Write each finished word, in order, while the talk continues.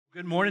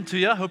Good morning to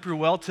you. Hope you're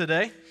well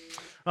today.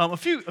 A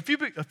few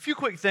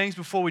quick things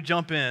before we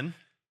jump in.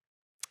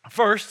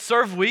 First,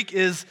 Serve Week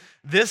is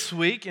this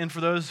week, and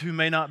for those who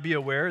may not be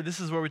aware, this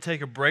is where we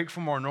take a break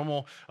from our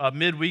normal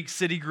midweek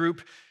city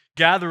group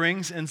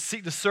gatherings and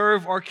seek to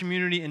serve our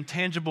community in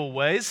tangible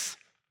ways.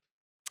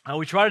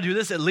 We try to do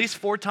this at least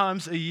 4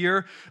 times a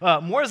year,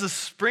 more as a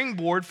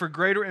springboard for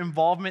greater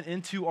involvement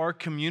into our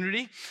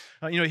community.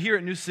 Here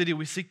at New City,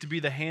 we seek to be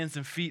the hands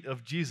and feet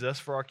of Jesus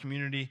for our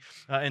community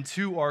and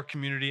to our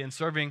community and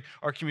serving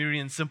our community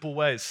in simple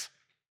ways.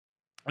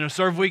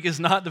 Serve Week is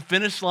not the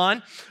finish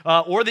line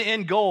or the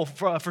end goal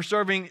for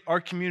serving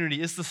our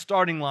community. It's the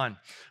starting line.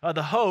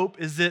 The hope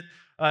is that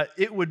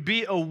it would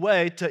be a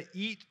way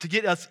to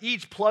get us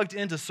each plugged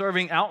into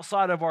serving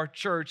outside of our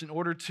church in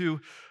order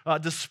to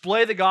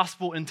display the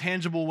gospel in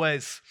tangible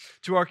ways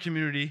to our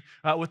community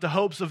with the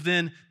hopes of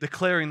then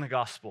declaring the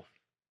gospel.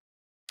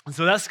 And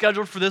so that's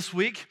scheduled for this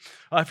week.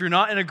 If you're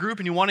not in a group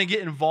and you want to get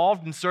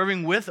involved in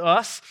serving with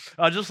us,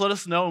 just let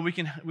us know and we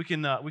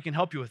can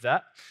help you with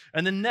that.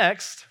 And then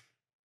next,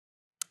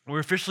 we're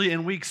officially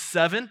in week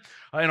 7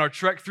 in our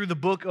trek through the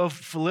book of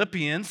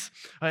Philippians.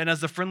 And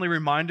as a friendly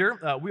reminder,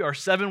 we are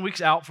 7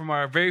 weeks out from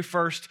our very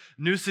first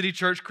New City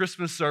Church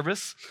Christmas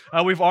service.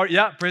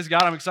 Praise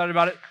God, I'm excited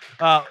about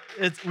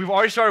it. We've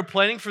already started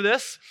planning for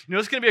this.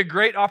 It's going to be a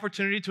great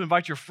opportunity to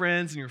invite your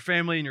friends and your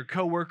family and your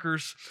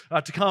coworkers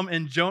to come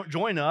and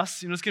join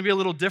us. It's going to be a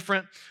little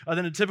different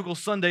than a typical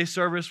Sunday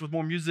service with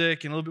more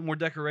music and a little bit more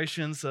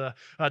decorations.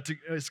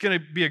 It's going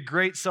to be a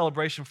great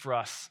celebration for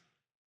us.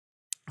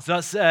 So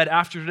that said,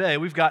 after today,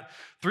 we've got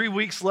 3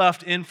 weeks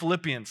left in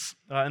Philippians,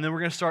 and then we're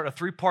going to start a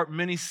 3-part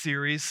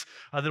mini-series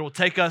that will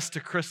take us to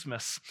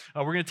Christmas.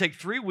 We're going to take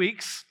 3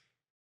 weeks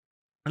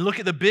and look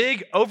at the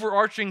big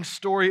overarching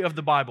story of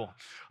the Bible.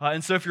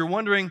 And so if you're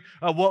wondering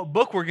what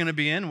book we're going to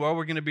be in, well,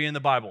 we're going to be in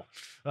the Bible,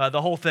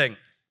 the whole thing.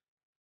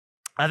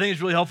 I think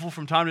it's really helpful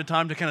from time to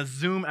time to kind of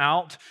zoom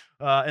out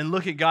and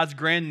look at God's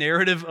grand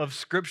narrative of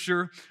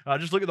Scripture.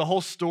 Just look at the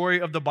whole story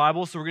of the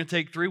Bible. So we're going to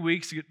take 3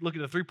 weeks to look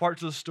at the 3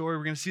 parts of the story.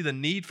 We're going to see the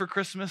need for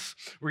Christmas.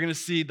 We're going to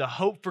see the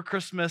hope for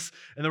Christmas.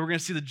 And then we're going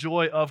to see the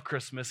joy of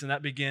Christmas. And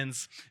that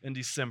begins in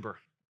December.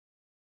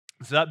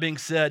 So that being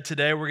said,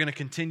 today we're going to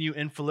continue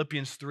in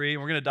Philippians 3.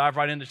 And we're going to dive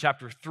right into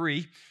chapter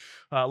 3.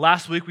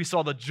 Last week we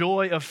saw the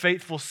joy of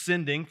faithful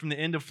sending from the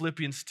end of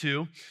Philippians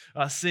 2,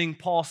 seeing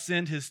Paul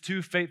send his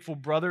 2 faithful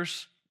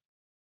brothers,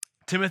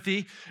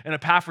 Timothy and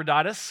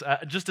Epaphroditus,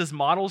 just as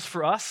models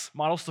for us,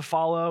 models to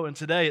follow. And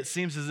today it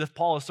seems as if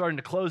Paul is starting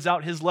to close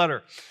out his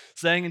letter,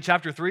 saying in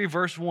chapter 3,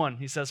 verse 1,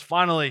 he says,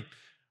 "Finally,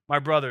 my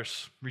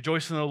brothers,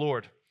 rejoice in the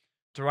Lord.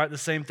 To write the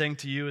same thing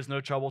to you is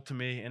no trouble to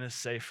me and is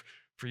safe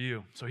for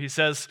you." So he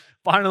says,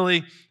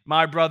 "Finally,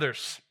 my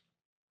brothers,"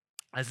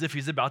 as if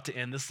he's about to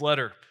end this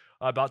letter,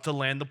 about to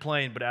land the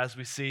plane. But as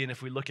we see, and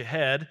if we look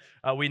ahead,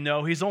 we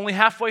know he's only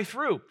halfway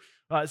through.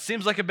 It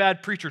seems like a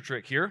bad preacher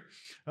trick here.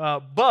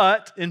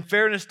 But in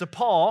fairness to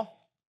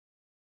Paul,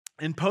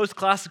 in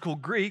post-classical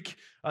Greek,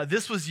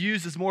 this was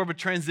used as more of a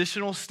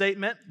transitional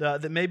statement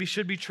that maybe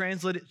should be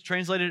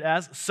translated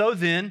as, "So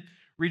then,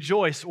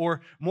 rejoice,"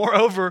 or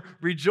 "Moreover,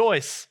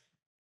 rejoice."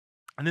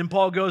 And then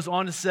Paul goes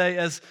on to say,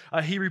 as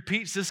he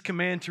repeats this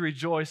command to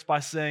rejoice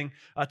by saying,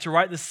 "To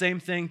write the same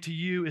thing to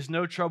you is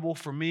no trouble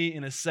for me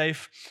and is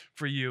safe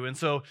for you." And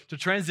so to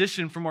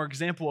transition from our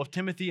example of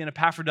Timothy and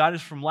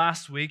Epaphroditus from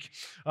last week,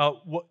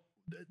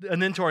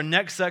 and then to our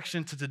next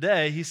section to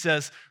today, he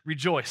says,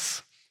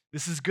 "Rejoice.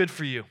 This is good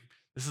for you.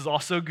 This is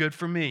also good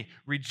for me.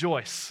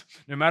 Rejoice.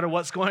 No matter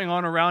what's going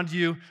on around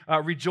you,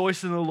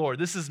 rejoice in the Lord.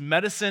 This is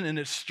medicine and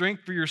it's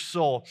strength for your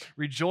soul.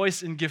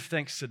 Rejoice and give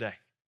thanks today."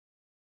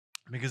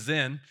 Because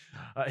then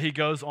he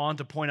goes on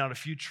to point out a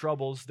few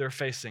troubles they're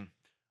facing.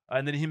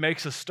 And then he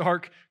makes a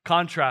stark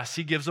contrast.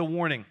 He gives a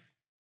warning.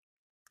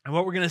 And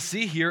what we're going to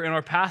see here in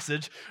our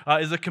passage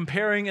is a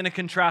comparing and a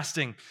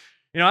contrasting.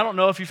 I don't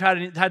know if you've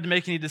had to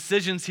make any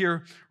decisions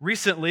here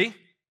recently.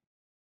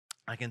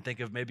 I can think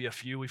of maybe a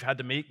few we've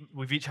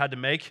each had to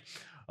make.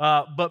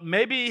 But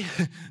maybe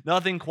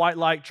nothing quite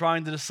like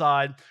trying to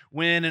decide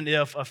when and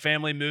if a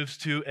family moves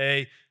to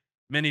a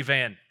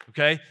minivan,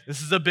 okay?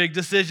 This is a big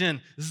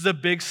decision. This is a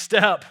big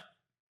step.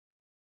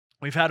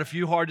 We've had a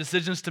few hard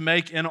decisions to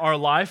make in our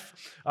life,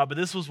 but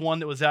this was one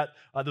that was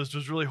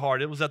really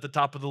hard. It was at the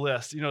top of the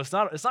list. It's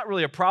not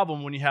really a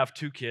problem when you have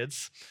 2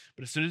 kids,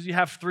 but as soon as you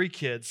have 3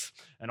 kids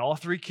and all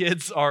 3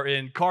 kids are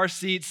in car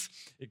seats,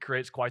 it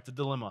creates quite the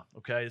dilemma,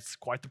 okay? It's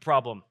quite the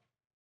problem.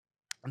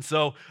 And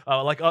so,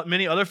 like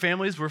many other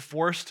families, we're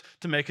forced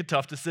to make a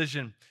tough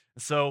decision.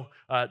 So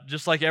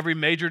just like every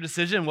major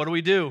decision, what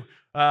do?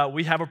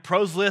 We have a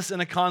pros list and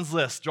a cons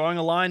list, drawing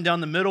a line down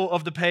the middle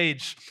of the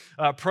page.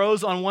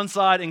 Pros on one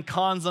side and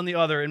cons on the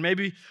other. And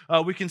maybe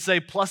we can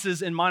say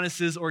pluses and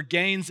minuses or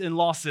gains and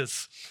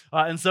losses.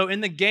 And so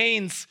in the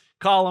gains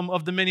column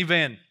of the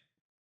minivan,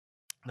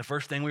 the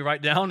first thing we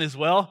write down is,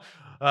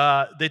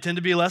 they tend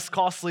to be less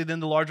costly than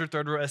the larger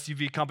third-row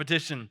SUV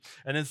competition.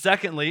 And then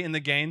secondly, in the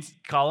gains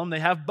column, they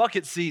have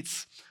bucket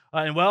seats.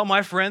 And well,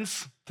 my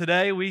friends,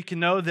 today we can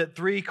know that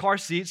 3 car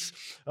seats,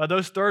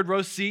 those third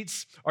row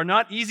seats, are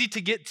not easy to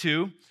get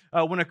to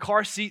when a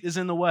car seat is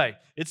in the way.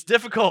 It's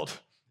difficult.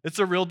 It's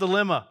a real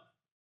dilemma.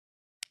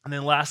 And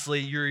then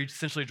lastly, you're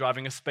essentially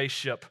driving a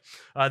spaceship.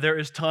 There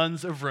is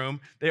tons of room.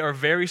 They are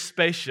very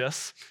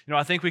spacious.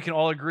 I think we can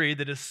all agree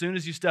that as soon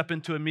as you step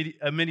into a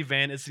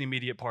minivan, it's an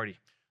immediate party.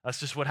 That's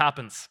just what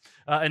happens.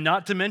 And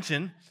not to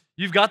mention,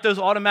 you've got those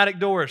automatic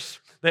doors.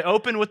 They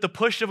open with the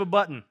push of a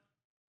button.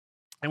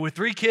 And with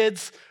 3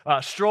 kids,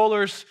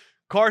 strollers,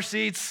 car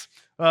seats,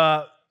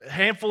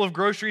 handful of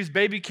groceries,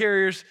 baby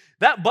carriers,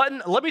 that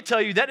button, let me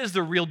tell you, that is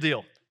the real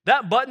deal.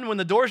 That button, when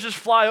the doors just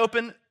fly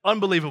open,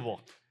 unbelievable.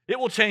 It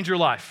will change your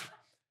life.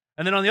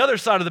 And then on the other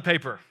side of the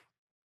paper,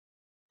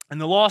 in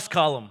the lost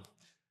column,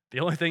 the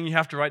only thing you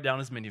have to write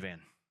down is minivan.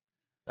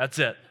 That's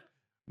it.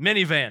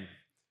 Minivan.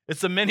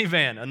 It's a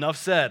minivan, enough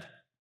said.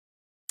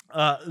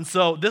 And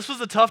so this was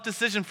a tough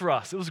decision for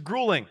us. It was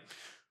grueling.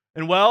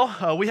 And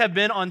well, we have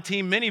been on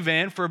Team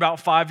Minivan for about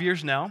 5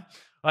 years now.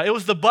 It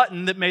was the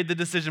button that made the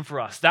decision for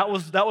us. That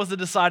was the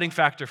deciding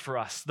factor for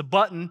us. The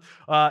button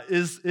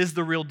is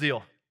the real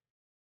deal.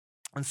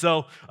 And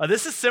so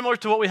this is similar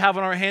to what we have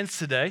on our hands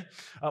today.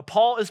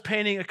 Paul is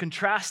painting a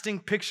contrasting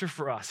picture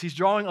for us. He's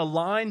drawing a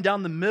line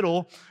down the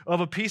middle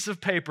of a piece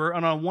of paper,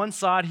 and on one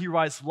side he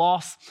writes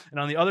loss, and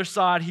on the other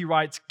side he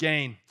writes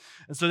gain.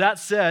 And so that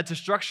said, to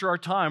structure our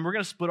time, we're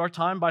going to split our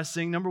time by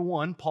seeing number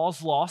 1,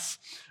 Paul's loss,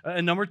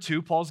 and number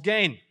 2, Paul's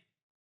gain.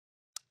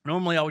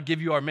 Normally I would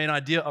give you our main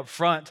idea up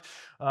front,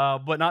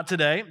 but not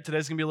today.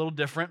 Today's going to be a little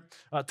different.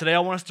 Today I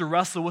want us to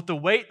wrestle with the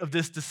weight of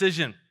this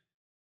decision.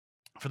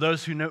 For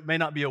those who may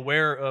not be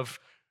aware of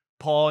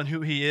Paul and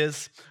who he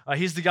is,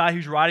 he's the guy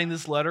who's writing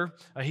this letter.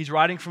 He's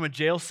writing from a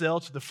jail cell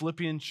to the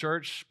Philippian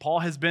church. Paul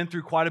has been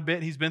through quite a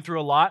bit. He's been through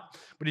a lot,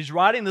 but he's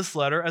writing this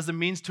letter as a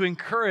means to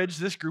encourage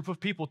this group of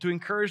people, to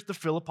encourage the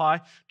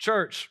Philippi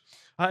church.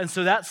 And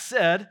so that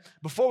said,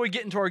 before we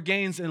get into our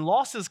gains and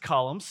losses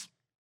columns,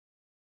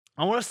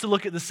 I want us to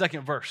look at the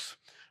second verse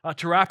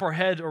to wrap our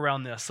head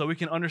around this so we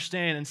can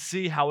understand and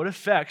see how it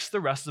affects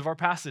the rest of our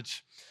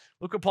passage.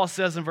 Look what Paul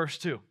says in verse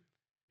 2.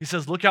 He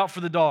says, look out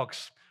for the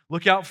dogs,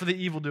 look out for the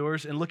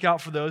evildoers, and look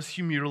out for those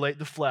who mutilate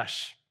the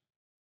flesh.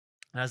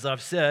 And as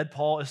I've said,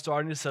 Paul is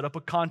starting to set up a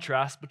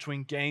contrast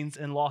between gains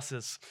and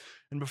losses.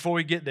 And before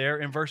we get there,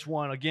 in verse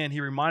 1, again, he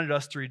reminded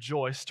us to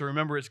rejoice, to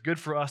remember it's good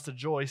for us to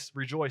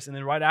rejoice. And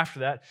then right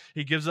after that,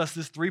 he gives us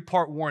this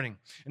 3-part warning.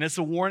 And it's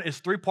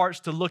 3 parts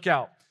to look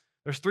out.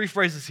 There's 3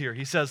 phrases here.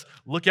 He says,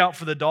 look out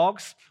for the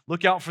dogs,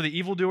 look out for the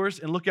evildoers,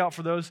 and look out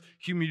for those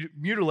who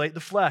mutilate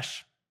the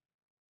flesh.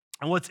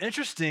 And what's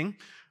interesting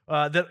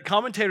that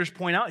commentators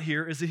point out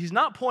here is that he's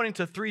not pointing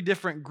to 3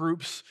 different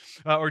groups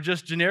or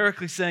just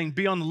generically saying,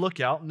 be on the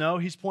lookout. No,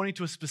 he's pointing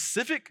to a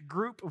specific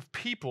group of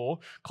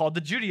people called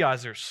the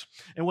Judaizers.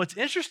 And what's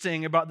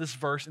interesting about this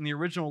verse in the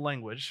original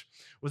language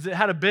was it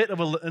had a bit of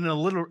an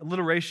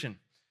alliteration.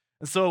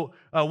 And so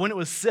when it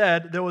was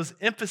said, there was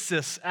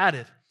emphasis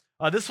added.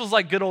 This was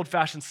like good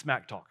old-fashioned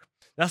smack talk.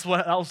 That's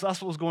what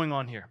was going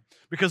on here.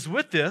 Because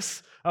with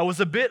this was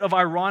a bit of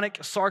ironic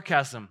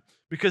sarcasm.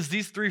 Because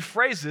these 3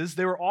 phrases,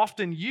 they were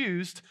often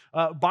used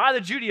by the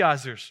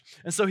Judaizers.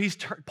 And so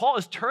Paul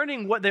is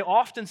turning what they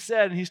often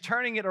said, and he's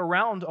turning it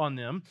around on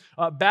them,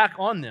 back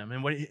on them.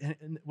 And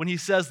when he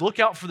says, look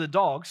out for the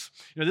dogs,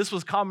 this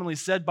was commonly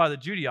said by the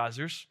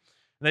Judaizers.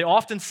 They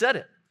often said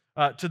it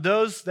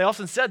they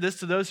often said this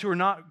to those who are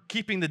not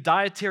keeping the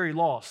dietary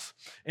laws.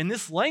 And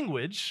this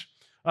language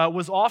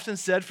was often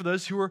said for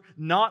those who were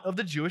not of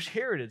the Jewish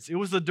heritage. It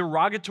was a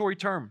derogatory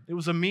term. It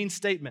was a mean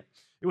statement.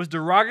 It was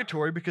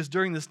derogatory because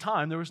during this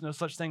time, there was no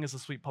such thing as a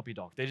sweet puppy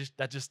dog.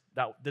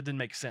 That didn't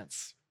make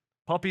sense.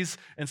 Puppies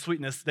and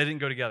sweetness, they didn't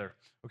go together,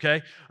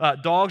 okay?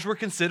 Dogs were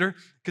considered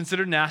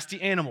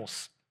nasty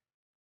animals.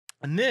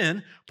 And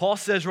then Paul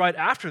says right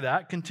after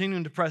that,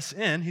 continuing to press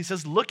in, he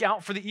says, look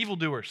out for the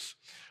evildoers.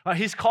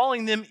 He's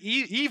calling them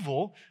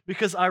evil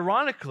because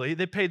ironically,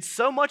 they paid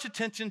so much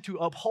attention to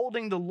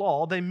upholding the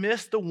law, they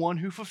missed the one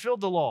who fulfilled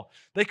the law.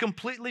 They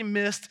completely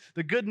missed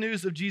the good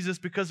news of Jesus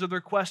because of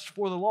their quest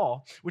for the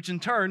law, which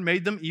in turn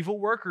made them evil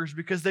workers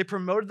because they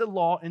promoted the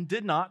law and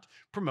did not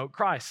promote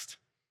Christ.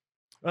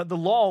 The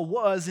law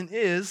was and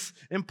is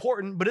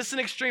important, but it's an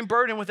extreme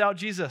burden without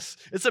Jesus.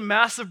 It's a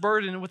massive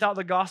burden without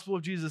the gospel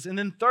of Jesus. And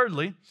then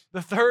thirdly,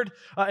 the third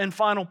and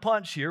final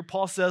punch here,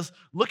 Paul says,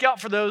 look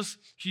out for those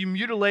who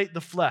mutilate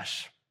the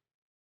flesh.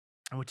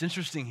 And what's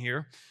interesting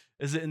here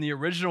is that in the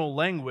original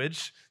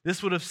language,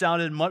 this would have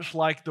sounded much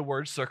like the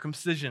word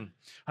circumcision.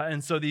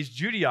 And so these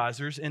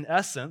Judaizers, in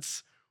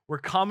essence, were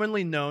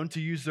commonly known to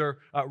use their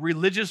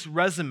religious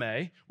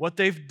resume, what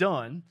they've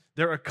done,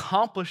 their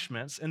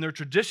accomplishments, and their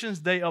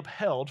traditions they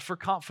upheld for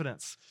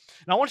confidence.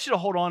 Now, I want you to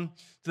hold on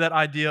to that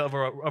idea of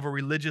a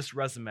religious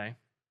resume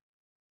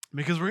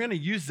because we're going to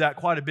use that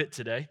quite a bit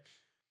today.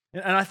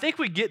 And I think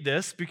we get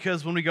this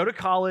because when we go to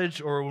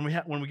college or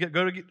when we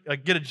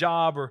get a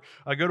job or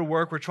go to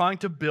work, we're trying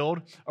to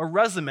build a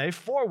resume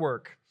for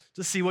work.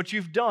 to see what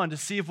you've done, to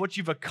see if what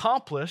you've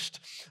accomplished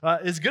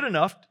is good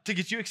enough to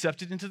get you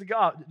accepted into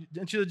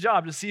the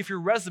job, to see if your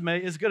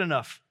resume is good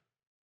enough.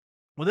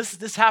 Well,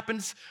 this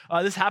happened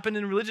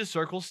in religious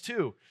circles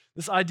too.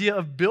 This idea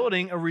of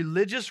building a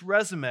religious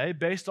resume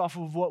based off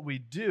of what we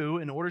do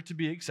in order to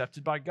be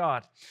accepted by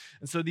God.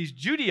 And so these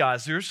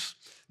Judaizers,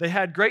 they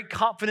had great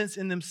confidence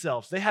in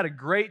themselves. They had a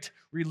great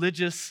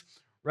religious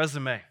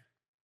resume.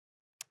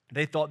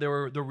 They thought they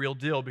were the real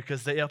deal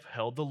because they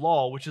upheld the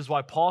law, which is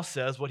why Paul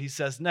says what he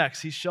says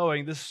next. He's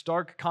showing this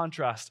stark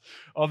contrast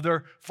of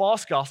their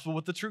false gospel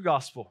with the true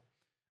gospel.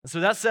 And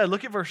so that said,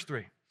 look at verse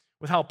 3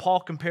 with how Paul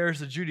compares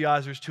the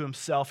Judaizers to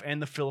himself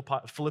and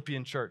the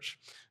Philippian church.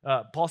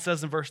 Paul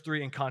says in verse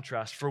 3 in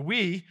contrast, "For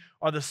we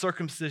are the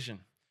circumcision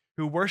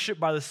who worship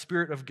by the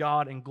Spirit of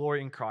God and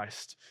glory in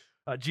Christ,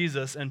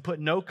 Jesus, and put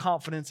no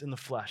confidence in the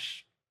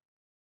flesh."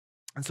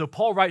 And so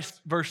Paul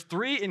writes verse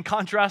 3 in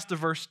contrast to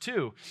verse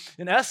 2.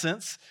 In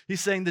essence,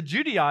 he's saying the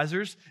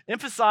Judaizers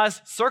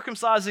emphasize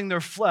circumcising their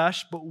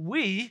flesh, but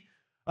we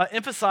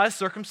emphasize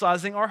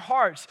circumcising our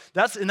hearts.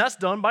 That's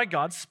done by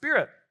God's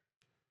Spirit.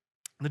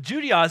 The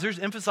Judaizers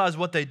emphasize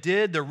what they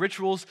did, their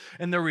rituals,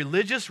 and their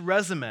religious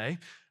resume,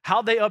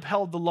 how they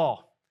upheld the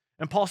law.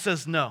 And Paul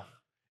says, no.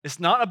 It's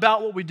not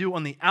about what we do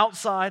on the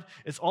outside.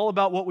 It's all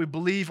about what we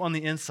believe on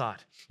the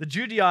inside. The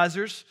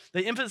Judaizers,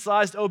 they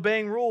emphasized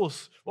obeying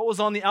rules, what was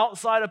on the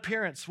outside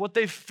appearance, what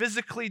they've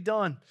physically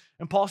done.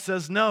 And Paul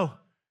says, no,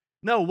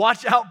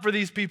 watch out for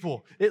these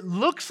people. It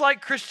looks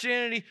like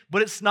Christianity,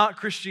 but it's not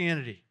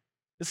Christianity.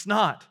 It's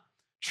not.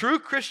 True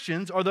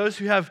Christians are those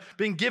who have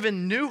been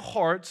given new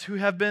hearts, who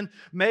have been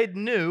made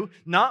new,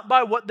 not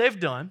by what they've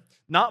done,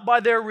 not by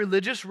their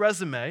religious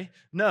resume,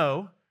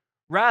 no,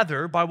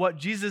 rather by what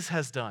Jesus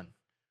has done.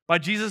 By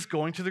Jesus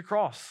going to the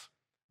cross.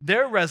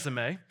 Their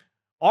resume,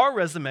 our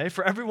resume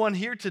for everyone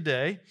here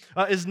today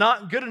is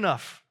not good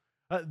enough.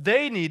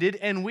 They needed,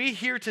 and we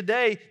here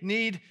today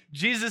need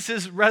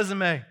Jesus'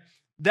 resume.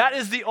 That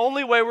is the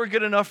only way we're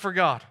good enough for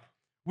God.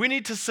 We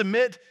need to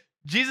submit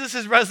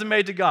Jesus'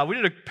 resume to God. We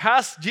need to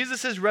pass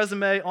Jesus'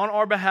 resume on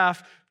our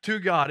behalf to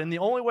God. And the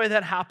only way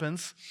that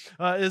happens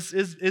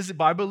is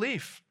by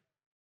belief.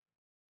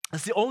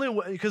 That's the only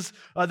way, because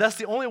that's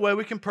the only way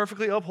we can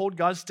perfectly uphold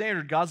God's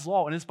standard, God's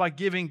law, and it's by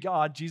giving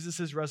God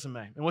Jesus'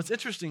 resume. And what's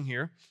interesting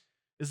here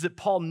is that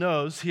Paul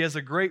knows he has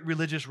a great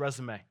religious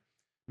resume,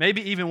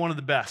 maybe even one of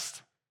the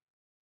best,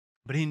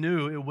 but he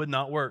knew it would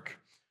not work.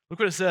 Look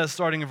what it says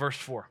starting in verse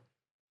 4.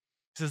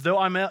 It says, "Though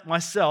I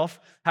myself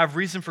have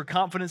reason for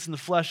confidence in the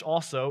flesh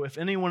also, if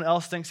anyone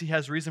else thinks he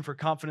has reason for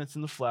confidence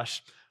in the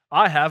flesh,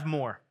 I have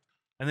more."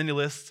 And then he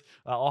lists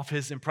off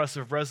his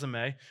impressive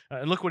resume.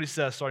 And look what he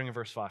says starting in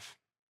verse 5.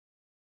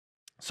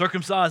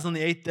 "Circumcised on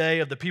the 8th day,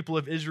 of the people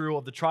of Israel,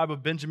 of the tribe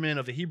of Benjamin,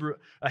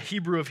 a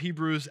Hebrew of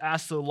Hebrews,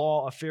 as to the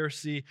law, a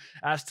Pharisee,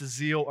 as to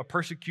zeal, a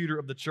persecutor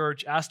of the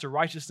church, as to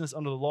righteousness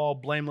under the law,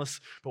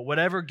 blameless. But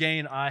whatever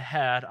gain I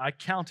had, I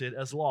counted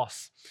as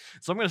loss."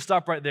 So I'm going to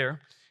stop right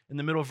there in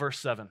the middle of verse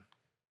 7.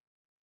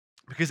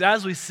 Because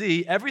as we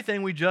see,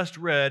 everything we just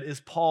read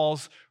is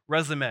Paul's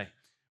resume.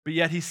 But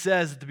yet he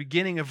says at the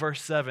beginning of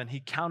verse 7,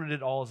 he counted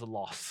it all as a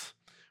loss.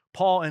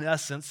 Paul, in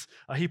essence,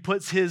 he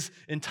puts his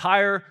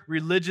entire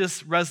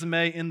religious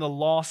resume in the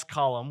loss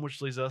column,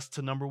 which leads us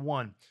to number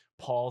 1,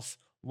 Paul's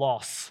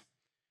loss.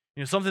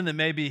 Something that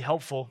may be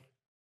helpful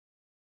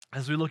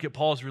as we look at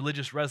Paul's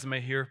religious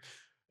resume here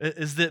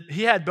is that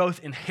he had both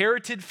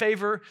inherited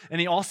favor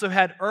and he also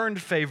had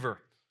earned favor.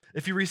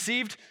 If you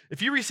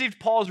received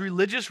Paul's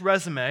religious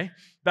resume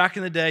back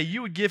in the day,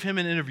 you would give him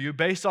an interview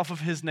based off of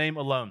his name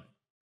alone.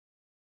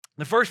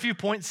 The first few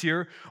points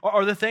here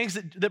are the things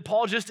that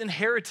Paul just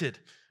inherited.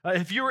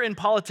 If you were in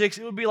politics,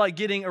 it would be like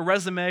getting a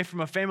resume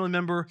from a family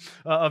member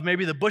of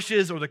maybe the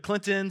Bushes or the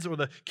Clintons or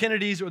the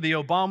Kennedys or the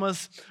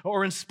Obamas.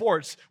 Or in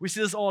sports, we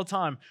see this all the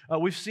time.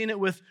 We've seen it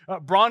with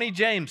Bronny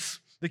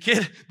James. The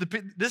kid,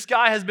 this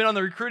guy has been on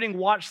the recruiting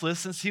watch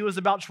list since he was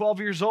about 12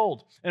 years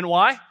old. And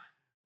why?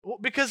 Well,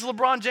 because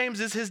LeBron James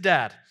is his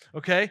dad,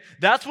 okay?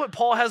 That's what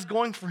Paul has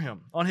going for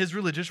him on his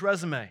religious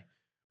resume.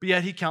 But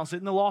yet he counts it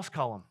in the loss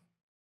column.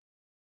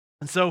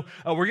 And so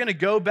we're going to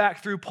go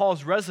back through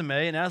Paul's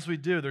resume, and as we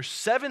do, there's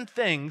 7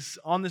 things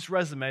on this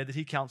resume that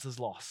he counts as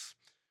loss.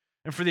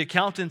 And for the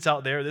accountants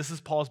out there, this is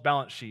Paul's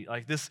balance sheet.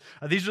 Like this,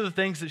 these are the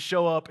things that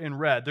show up in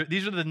red.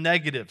 These are the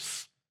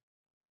negatives.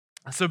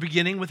 So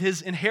beginning with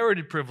his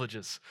inherited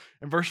privileges.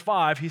 In verse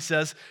 5, he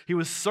says he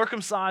was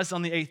circumcised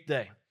on the 8th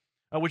day.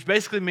 Which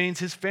basically means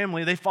his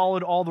family, they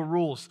followed all the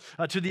rules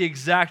to the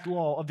exact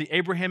law of the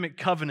Abrahamic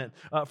covenant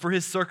for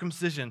his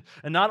circumcision.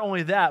 And not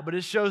only that, but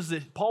it shows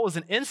that Paul was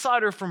an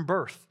insider from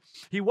birth.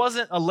 He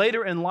wasn't a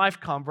later in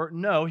life convert.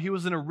 No, he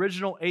was an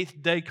original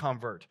 8th day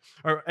convert,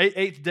 or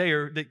 8th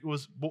dayer that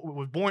was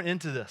born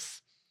into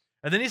this.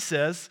 And then he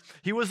says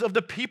he was of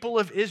the people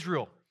of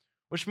Israel,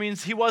 which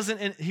means he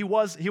wasn't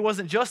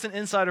just an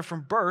insider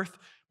from birth,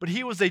 but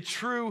he was a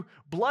true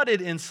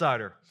blooded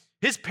insider.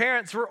 His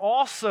parents were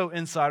also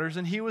insiders,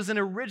 and he was an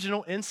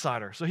original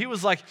insider. So he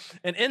was like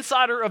an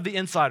insider of the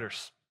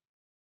insiders.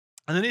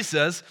 And then he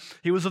says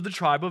he was of the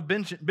tribe of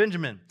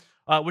Benjamin,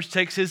 which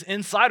takes his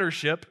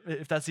insidership,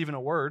 if that's even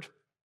a word,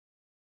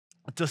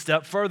 to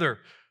step further.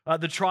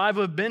 The tribe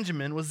of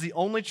Benjamin was the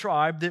only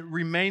tribe that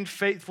remained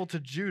faithful to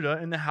Judah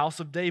in the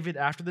house of David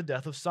after the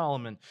death of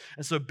Solomon.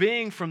 And so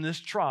being from this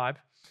tribe,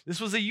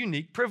 this was a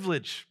unique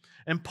privilege.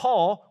 And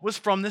Paul was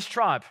from this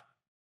tribe.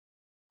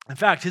 In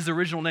fact, his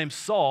original name,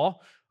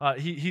 Saul,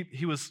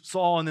 he was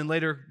Saul and then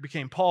later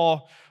became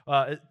Paul.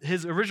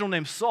 His original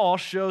name, Saul,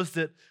 shows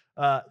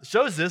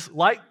this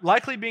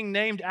likely being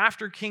named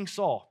after King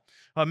Saul.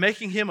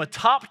 Making him a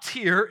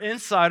top-tier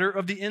insider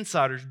of the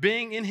insiders.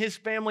 Being in his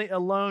family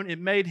alone, it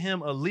made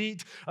him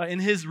elite in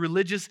his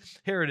religious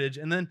heritage.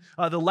 And then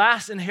the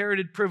last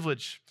inherited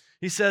privilege,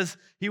 he says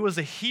he was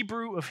a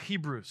Hebrew of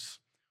Hebrews,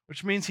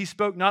 which means he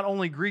spoke not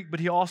only Greek, but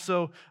he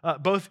also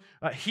both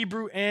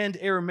Hebrew and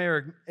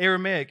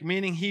Aramaic,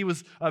 meaning he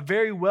was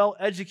very well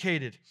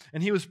educated,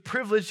 and he was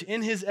privileged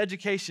in his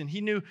education. He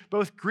knew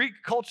both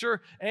Greek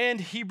culture and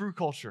Hebrew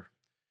culture.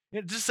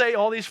 To say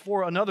all these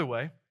four another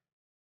way,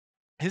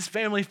 his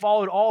family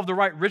followed all of the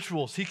right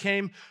rituals. He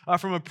came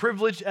from a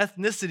privileged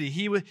ethnicity.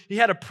 He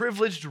had a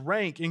privileged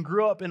rank and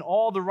grew up in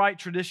all the right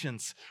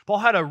traditions. Paul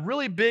had a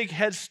really big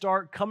head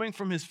start coming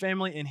from his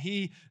family, and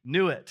he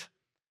knew it.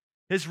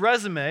 His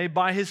resume,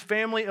 by his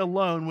family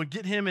alone, would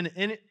get him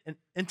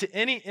into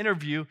any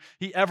interview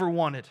he ever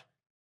wanted.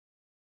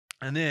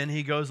 And then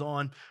he goes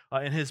on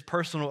in his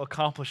personal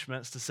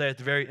accomplishments to say at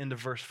the very end of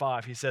verse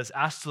 5, he says,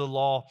 as to the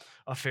law,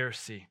 a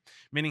Pharisee.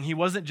 Meaning he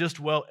wasn't just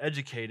well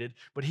educated,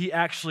 but he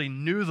actually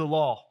knew the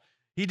law.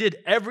 He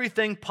did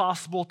everything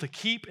possible to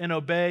keep and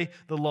obey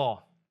the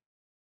law.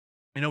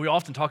 You know, we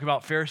often talk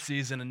about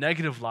Pharisees in a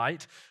negative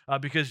light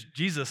because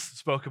Jesus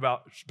spoke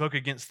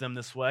against them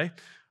this way.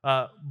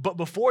 But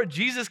before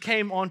Jesus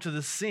came onto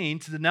the scene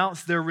to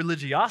denounce their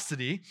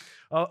religiosity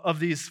of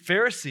these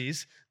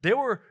Pharisees, they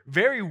were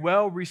very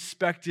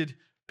well-respected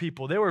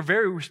people. They were a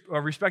very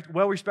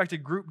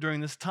well-respected group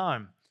during this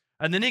time.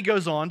 And then he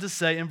goes on to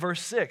say in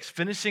verse 6,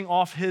 finishing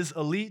off his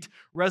elite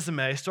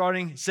resume,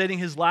 stating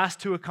his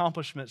last two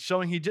accomplishments,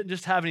 showing he didn't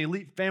just have an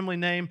elite family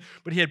name,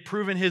 but he had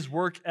proven his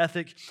work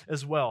ethic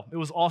as well. It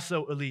was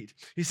also elite.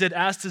 He said,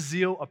 as to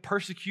zeal, a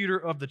persecutor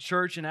of the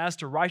church, and as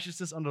to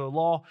righteousness under the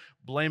law,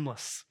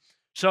 blameless.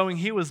 Showing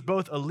he was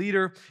both a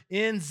leader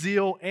in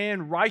zeal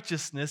and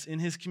righteousness in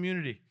his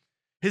community.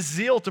 His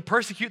zeal to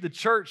persecute the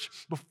church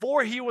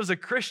before he was a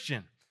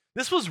Christian,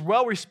 this was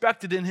well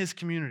respected in his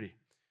community.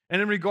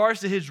 And in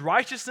regards to his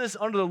righteousness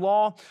under the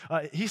law,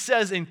 he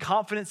says in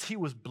confidence he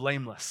was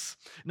blameless.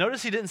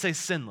 Notice he didn't say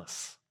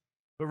sinless,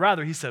 but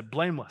rather he said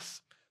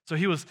blameless. So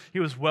he was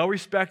well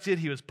respected,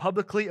 he was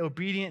publicly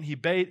obedient, he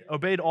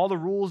obeyed all the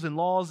rules and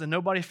laws, and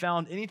nobody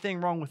found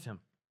anything wrong with him.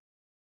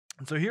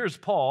 And so here's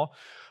Paul,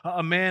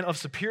 a man of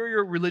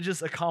superior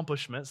religious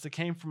accomplishments that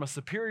came from a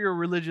superior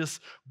religious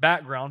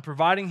background,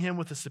 providing him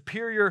with a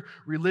superior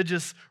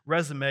religious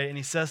resume, and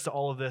he says to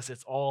all of this,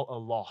 it's all a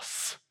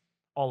loss,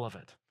 all of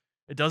it.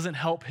 It doesn't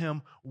help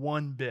him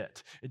one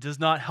bit. It does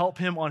not help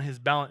him on his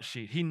balance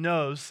sheet. He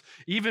knows,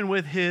 even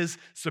with his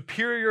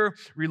superior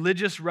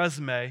religious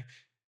resume,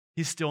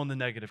 he's still in the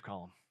negative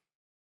column.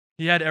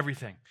 He had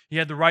everything. He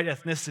had the right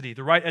ethnicity,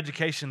 the right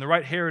education, the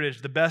right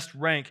heritage, the best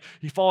rank.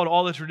 He followed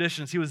all the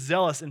traditions. He was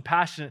zealous and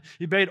passionate.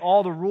 He obeyed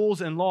all the rules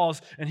and laws,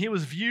 and he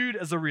was viewed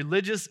as a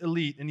religious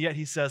elite, and yet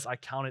he says, I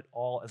count it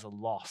all as a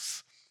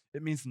loss.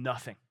 It means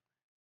nothing.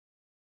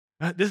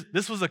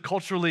 This was a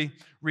culturally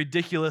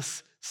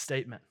ridiculous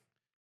statement.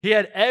 He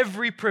had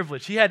every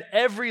privilege. He had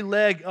every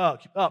leg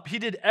up. He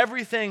did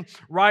everything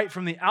right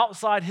from the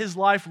outside. His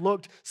life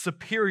looked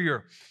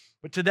superior.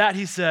 But to that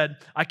he said,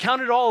 I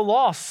count it all a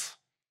loss.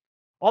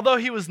 Although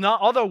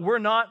we're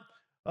not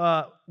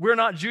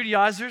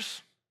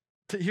Judaizers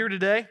here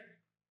today,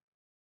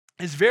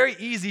 it's very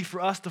easy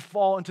for us to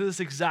fall into this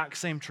exact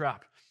same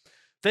trap.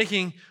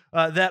 Thinking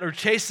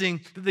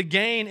chasing that the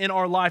gain in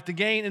our life, the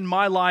gain in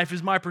my life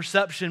is my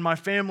perception, my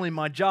family,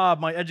 my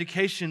job, my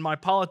education, my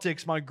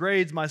politics, my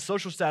grades, my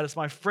social status,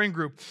 my friend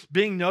group,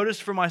 being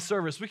noticed for my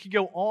service. We could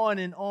go on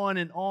and on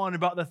and on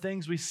about the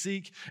things we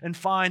seek and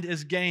find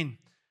as gain.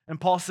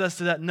 And Paul says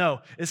to that, no,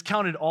 it's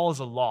counted all as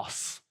a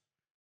loss.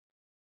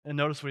 And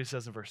notice what he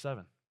says in verse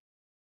 7.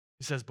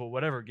 He says, but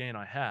whatever gain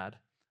I had,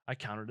 I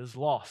counted as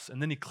loss.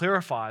 And then he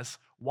clarifies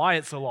why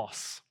it's a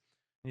loss.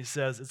 And he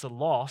says, it's a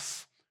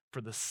loss for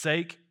the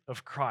sake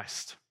of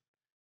Christ.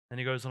 And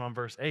he goes on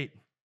verse 8.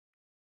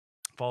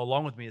 Follow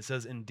along with me. It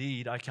says,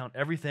 indeed, I count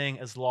everything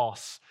as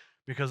loss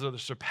because of the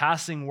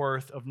surpassing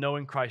worth of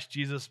knowing Christ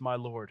Jesus my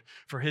Lord.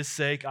 For his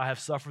sake I have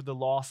suffered the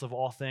loss of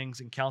all things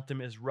and count them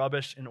as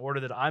rubbish in order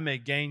that I may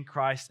gain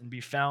Christ and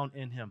be found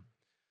in him.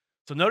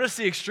 So notice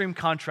the extreme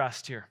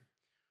contrast here.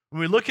 When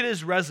we look at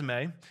his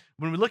resume,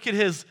 when we look at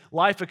his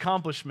life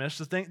accomplishments,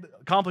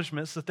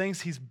 the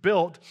things he's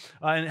built,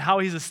 and how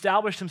he's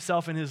established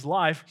himself in his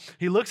life,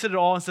 he looks at it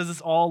all and says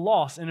it's all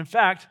loss. And in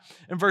fact,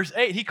 in verse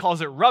 8, he calls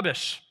it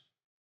rubbish.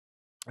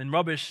 And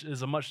rubbish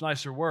is a much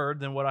nicer word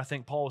than what I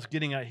think Paul is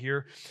getting at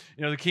here.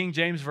 You know, the King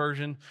James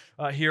Version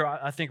here,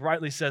 I think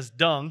rightly says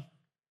dung.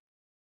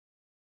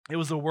 It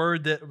was a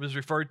word that was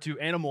referred to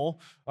animal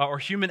or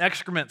human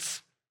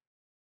excrements.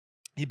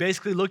 He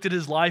basically looked at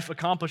his life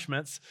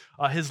accomplishments,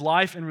 his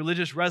life and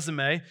religious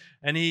resume,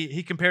 and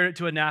he compared it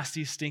to a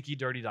nasty, stinky,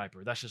 dirty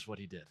diaper. That's just what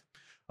he did.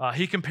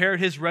 He compared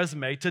his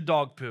resume to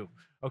dog poo.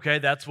 Okay,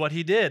 that's what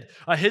he did.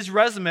 His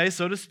resume,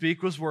 so to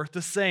speak, was worth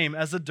the same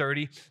as a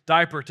dirty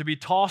diaper, to be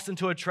tossed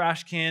into a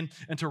trash can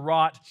and to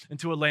rot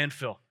into a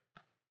landfill.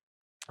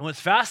 And what's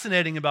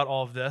fascinating about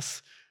all of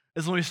this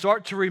is when we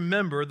start to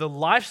remember the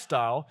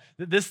lifestyle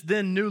that this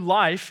then new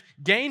life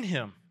gained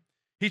him.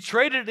 He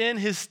traded in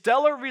his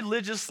stellar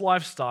religious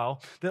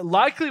lifestyle that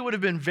likely would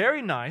have been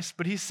very nice,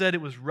 but he said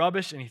it was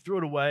rubbish and he threw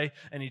it away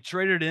and he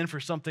traded it in for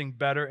something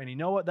better. And you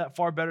know what that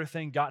far better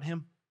thing got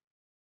him?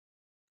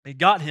 It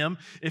got him,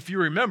 if you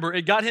remember,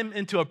 it got him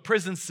into a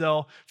prison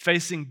cell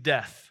facing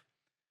death.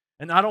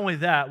 And not only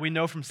that, we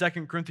know from 2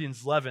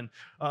 Corinthians 11,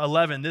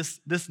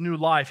 this new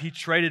life he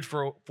traded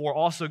for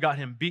also got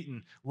him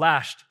beaten,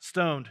 lashed,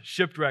 stoned,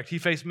 shipwrecked. He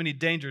faced many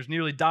dangers,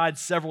 nearly died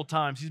several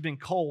times. He's been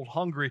cold,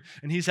 hungry,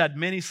 and he's had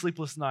many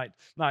sleepless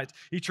nights.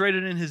 He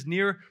traded in his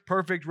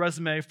near-perfect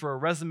resume for a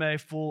resume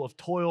full of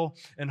toil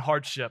and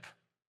hardship.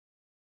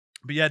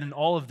 But yet in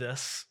all of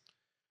this,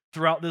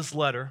 throughout this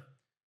letter,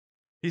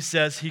 he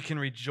says he can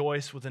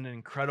rejoice with an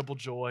incredible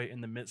joy in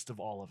the midst of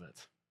all of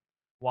it.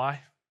 Why?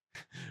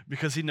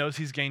 Because he knows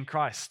he's gained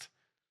Christ.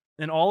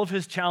 In all of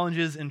his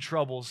challenges and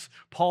troubles,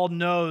 Paul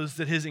knows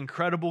that his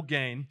incredible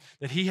gain,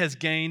 that he has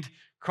gained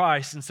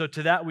Christ. And so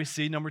to that we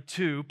see, number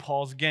 2,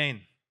 Paul's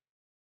gain.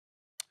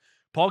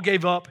 Paul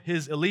gave up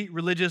his elite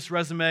religious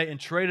resume and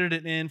traded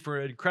it in for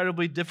an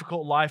incredibly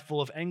difficult life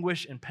full of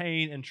anguish and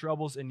pain and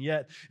troubles. And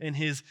yet in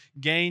his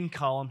gain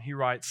column, he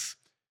writes,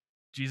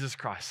 Jesus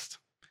Christ.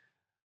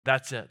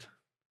 That's it.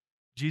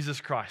 Jesus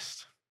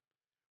Christ.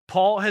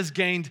 Paul has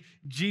gained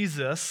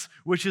Jesus,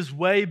 which is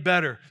way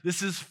better.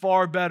 This is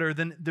far better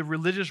than the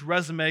religious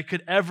resume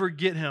could ever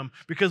get him,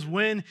 because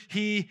when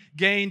he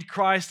gained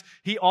Christ,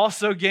 he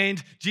also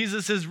gained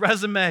Jesus'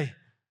 resume.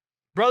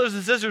 Brothers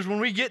and sisters, when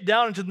we get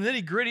down into the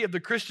nitty-gritty of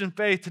the Christian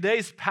faith,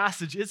 today's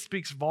passage, it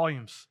speaks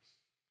volumes.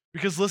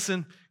 Because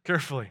listen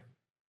carefully.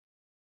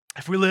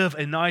 If we live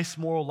a nice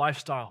moral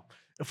lifestyle,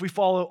 if we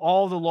follow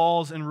all the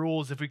laws and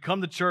rules, if we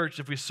come to church,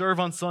 if we serve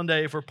on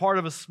Sunday, if we're part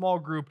of a small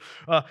group,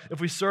 if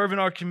we serve in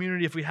our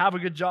community, if we have a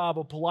good job,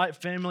 a polite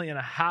family, and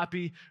a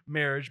happy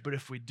marriage, but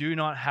if we do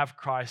not have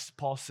Christ,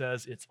 Paul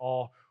says it's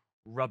all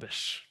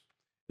rubbish.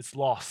 It's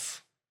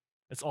loss.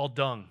 It's all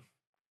dung.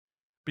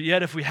 But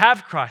yet if we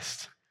have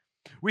Christ,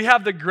 we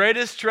have the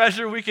greatest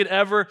treasure we could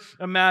ever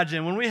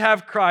imagine. When we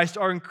have Christ,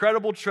 our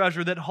incredible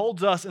treasure that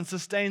holds us and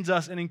sustains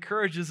us and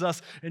encourages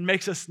us and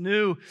makes us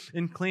new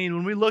and clean.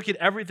 When we look at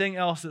everything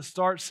else, they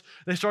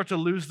start to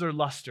lose their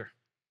luster.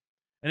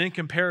 And in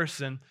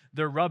comparison,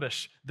 they're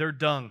rubbish. They're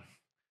dung.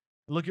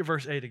 Look at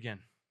verse 8 again.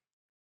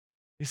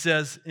 He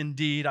says,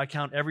 "Indeed, I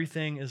count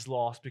everything as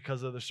lost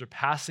because of the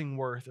surpassing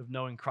worth of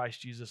knowing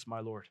Christ Jesus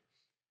my Lord."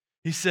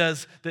 He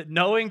says that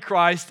knowing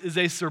Christ is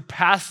a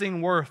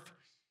surpassing worth.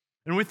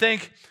 And we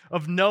think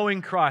of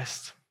knowing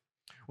Christ.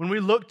 When we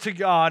look to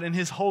God in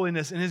His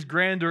holiness, in His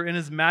grandeur, in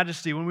His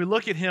majesty, when we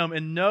look at Him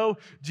and know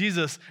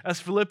Jesus, as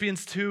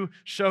Philippians 2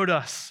 showed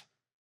us,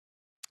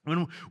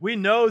 when we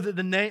know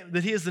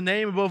that He is the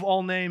name above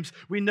all names,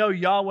 we know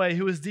Yahweh,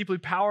 who is deeply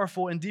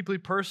powerful and deeply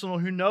personal,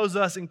 who knows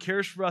us and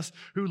cares for us,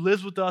 who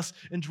lives with us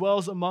and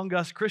dwells among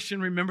us.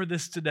 Christian, remember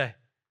this today.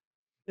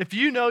 If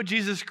you know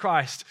Jesus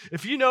Christ,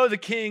 if you know the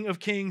King of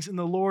Kings and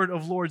the Lord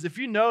of Lords, if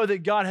you know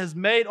that God has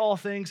made all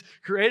things,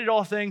 created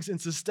all things, and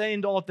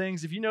sustained all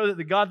things, if you know that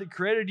the God that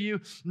created you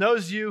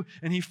knows you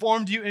and He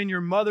formed you in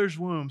your mother's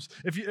womb,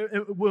 if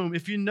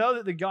you know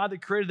that the God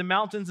that created the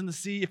mountains and the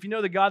sea, if you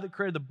know the God that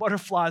created the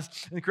butterflies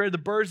and created the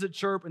birds that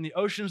chirp and the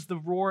oceans that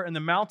roar and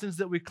the mountains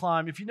that we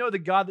climb, if you know the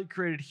God that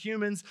created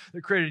humans,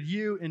 that created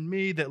you and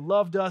me, that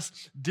loved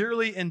us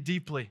dearly and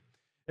deeply,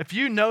 if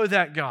you know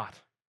that God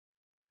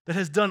that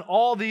has done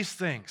all these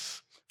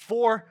things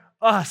for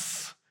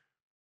us,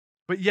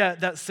 but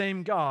yet that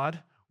same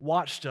God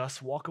watched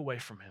us walk away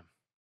from Him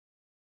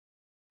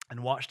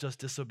and watched us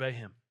disobey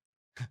Him.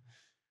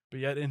 But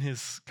yet in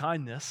His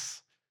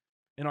kindness,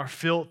 in our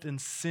filth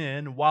and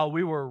sin, while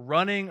we were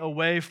running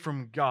away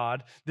from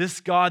God,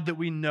 this God that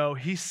we know,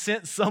 He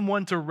sent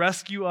someone to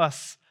rescue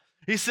us.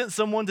 He sent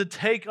someone to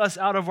take us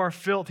out of our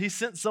filth. He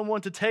sent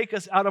someone to take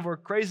us out of our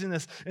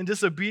craziness and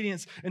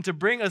disobedience and to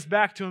bring us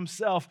back to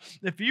Himself.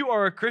 If you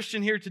are a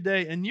Christian here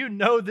today and you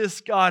know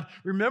this God,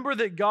 remember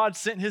that God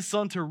sent His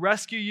Son to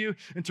rescue you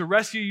and to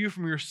rescue you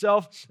from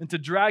yourself and to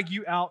drag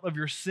you out of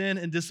your sin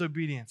and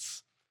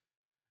disobedience.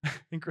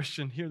 And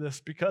Christian, hear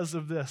this, because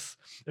of this,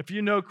 if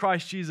you know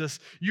Christ Jesus,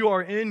 you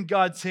are in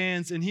God's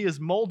hands and He is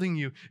molding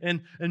you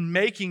and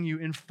making you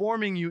and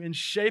forming you and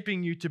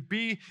shaping you to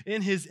be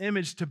in His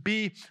image, to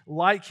be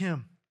like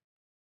Him.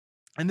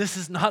 And this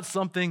is not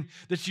something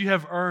that you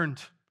have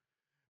earned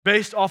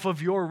based off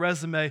of your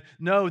resume.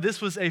 No,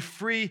 this was a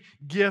free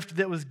gift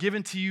that was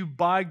given to you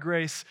by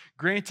grace,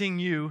 granting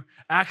you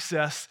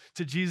access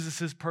to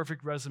Jesus'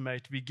 perfect resume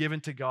to be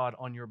given to God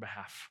on your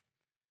behalf.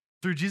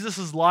 Through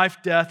Jesus' life,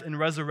 death, and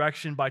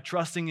resurrection, by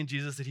trusting in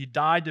Jesus, that he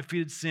died,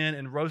 defeated sin,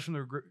 and rose from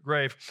the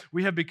grave,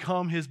 we have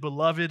become his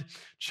beloved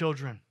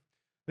children.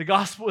 The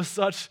gospel is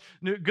such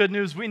good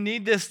news. We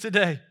need this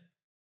today.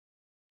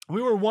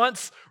 We were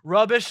once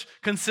rubbish,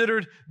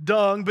 considered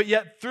dung, but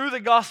yet through the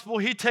gospel,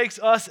 he takes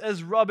us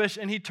as rubbish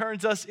and he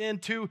turns us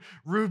into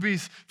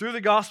rubies. Through the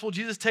gospel,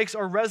 Jesus takes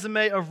our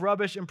resume of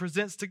rubbish and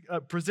presents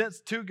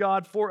to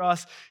God for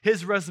us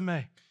his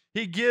resume.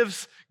 He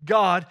gives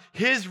God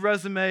his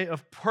resume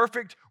of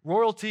perfect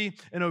royalty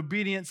and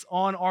obedience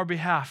on our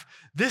behalf.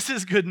 This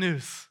is good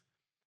news.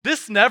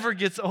 This never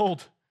gets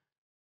old.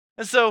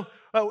 And so,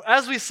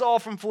 as we saw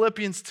from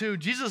Philippians 2,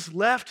 Jesus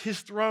left his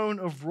throne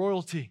of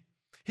royalty.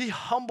 He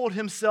humbled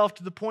himself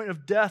to the point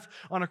of death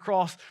on a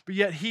cross, but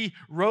yet he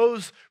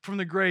rose from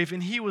the grave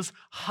and he was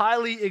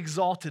highly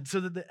exalted so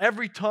that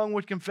every tongue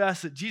would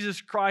confess that Jesus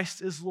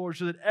Christ is Lord,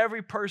 so that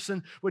every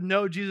person would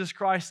know Jesus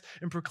Christ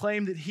and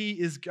proclaim that he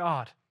is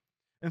God.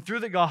 And through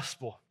the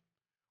gospel,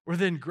 we're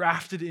then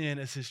grafted in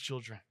as his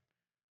children.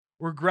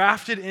 We're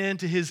grafted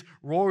into his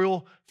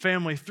royal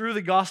family. Through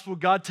the gospel,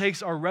 God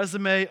takes our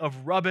resume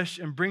of rubbish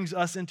and brings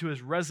us into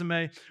his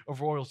resume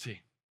of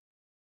royalty.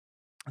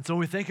 And so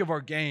when we think of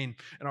our gain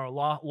in our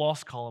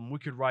loss column, we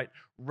could write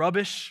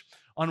rubbish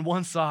on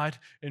one side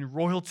and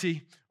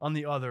royalty on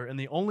the other. And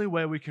the only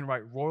way we can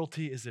write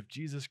royalty is if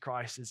Jesus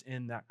Christ is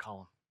in that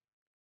column.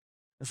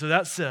 And so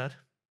that said,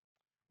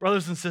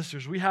 brothers and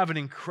sisters, we have an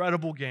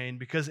incredible gain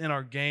because in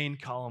our gain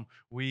column,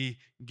 we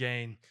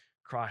gain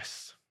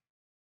Christ.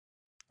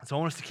 And so I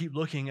want us to keep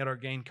looking at our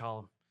gain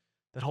column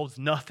that holds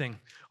nothing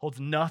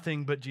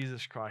but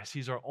Jesus Christ.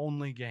 He's our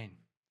only gain.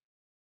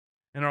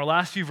 In our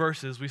last few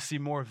verses, we see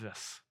more of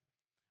this.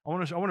 I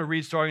want to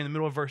read starting in the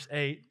middle of verse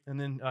 8 and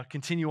then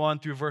continue on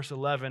through verse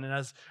 11.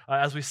 And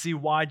as we see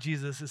why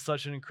Jesus is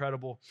such an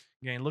incredible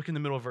gain, look in the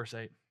middle of verse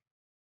 8.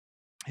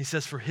 He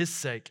says, "For his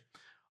sake,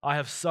 I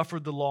have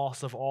suffered the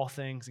loss of all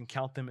things and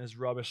count them as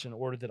rubbish in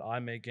order that I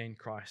may gain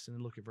Christ." And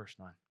then look at verse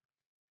 9.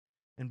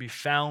 "And be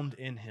found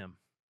in him,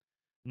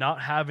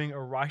 not having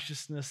a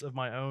righteousness of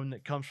my own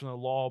that comes from the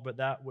law, but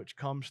that which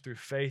comes through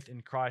faith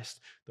in Christ,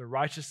 the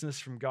righteousness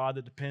from God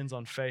that depends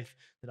on faith,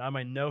 that I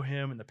may know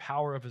him and the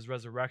power of his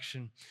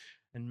resurrection,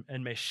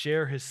 and may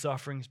share his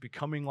sufferings,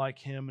 becoming like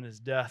him in his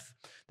death,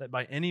 that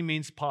by any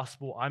means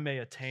possible I may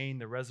attain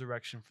the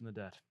resurrection from the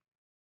dead."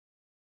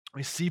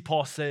 We see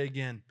Paul say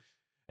again,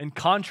 in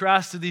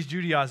contrast to these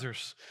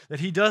Judaizers, that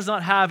he does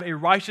not have a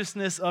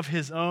righteousness of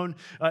his own.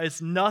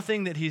 It's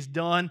nothing that he's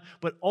done,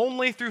 but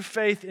only through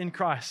faith in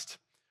Christ.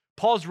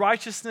 Paul's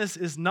righteousness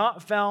is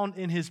not found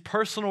in his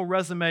personal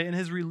resume, in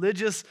his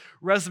religious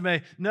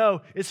resume.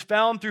 No, it's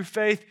found through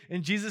faith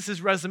in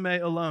Jesus' resume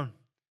alone.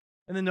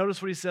 And then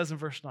notice what he says in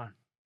verse 9.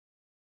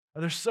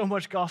 There's so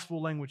much gospel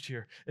language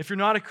here. If you're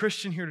not a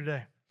Christian here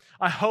today,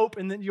 I hope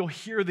and then you'll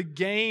hear the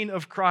gain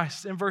of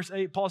Christ. In verse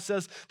 8, Paul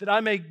says that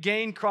I may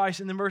gain Christ.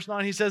 And in verse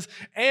 9, he says,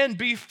 and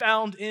be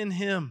found in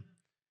him.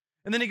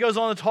 And then he goes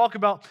on to talk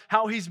about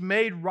how he's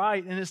made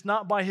right, and it's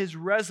not by his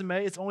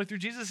resume, it's only through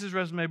Jesus'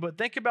 resume. But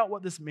think about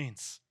what this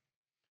means,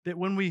 that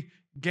when we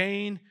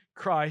gain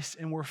Christ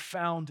and we're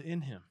found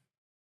in him.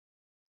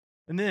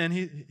 And then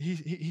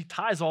he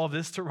ties all of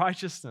this to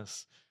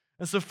righteousness.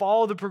 And so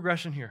follow the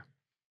progression here.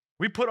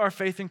 We put our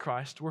faith in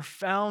Christ, we're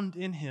found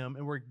in him,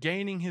 and we're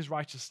gaining his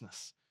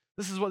righteousness.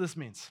 This is what this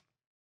means.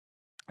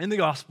 In the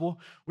gospel,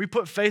 we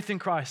put faith in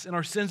Christ, and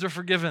our sins are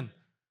forgiven.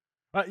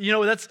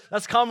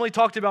 That's commonly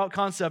talked about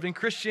concept in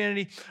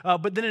Christianity,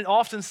 but then it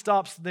often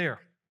stops there.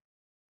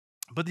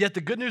 But yet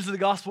the good news of the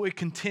gospel, it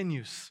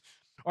continues.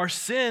 Our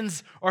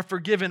sins are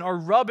forgiven. Our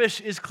rubbish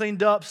is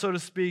cleaned up, so to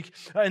speak.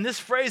 And this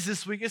phrase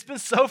this week, it's been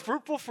so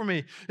fruitful for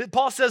me.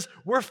 Paul says,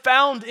 we're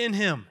found in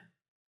him.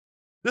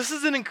 This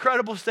is an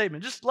incredible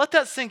statement. Just let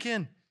that sink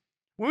in.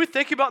 When we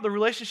think about the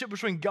relationship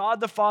between God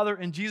the Father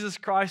and Jesus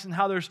Christ and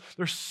how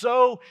they're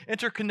so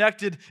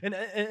interconnected and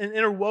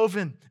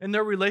interwoven in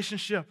their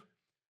relationship,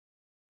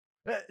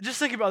 just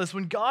think about this.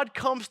 When God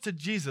comes to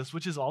Jesus,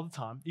 which is all the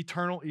time,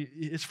 eternal,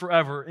 it's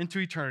forever, into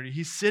eternity,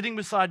 he's sitting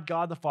beside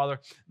God the Father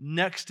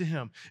next to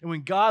him. And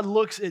when God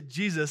looks at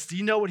Jesus, do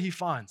you know what he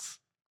finds?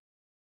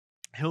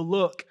 He'll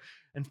look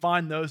and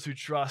find those who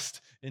trust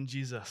in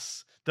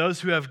Jesus,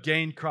 those who have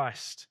gained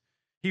Christ.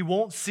 He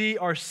won't see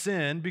our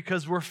sin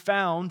because we're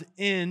found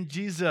in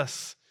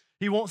Jesus.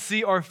 He won't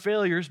see our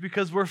failures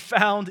because we're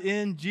found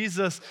in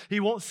Jesus. He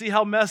won't see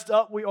how messed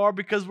up we are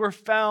because we're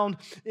found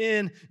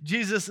in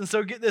Jesus. And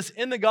so get this,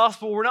 in the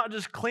gospel, we're not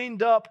just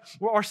cleaned up,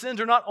 where our sins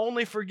are not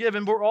only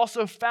forgiven, but we're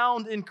also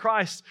found in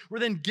Christ.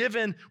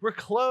 We're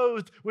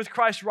clothed with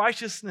Christ's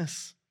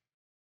righteousness.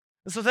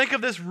 And so think of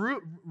this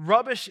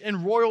rubbish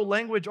and royal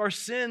language. Our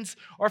sins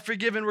are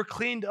forgiven. We're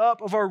cleaned up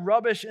of our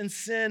rubbish and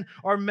sin.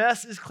 Our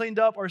mess is cleaned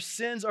up. Our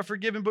sins are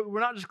forgiven. But we're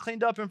not just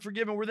cleaned up and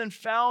forgiven. We're then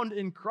found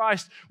in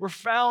Christ. We're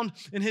found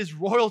in his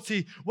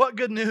royalty. What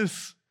good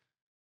news.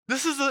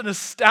 This is an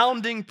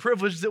astounding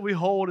privilege that we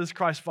hold as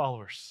Christ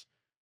followers.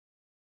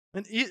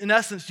 And in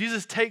essence,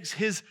 Jesus takes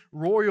his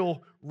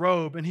royal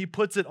robe and he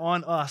puts it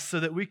on us so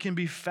that we can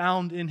be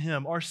found in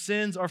him. Our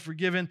sins are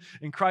forgiven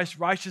and Christ's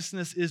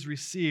righteousness is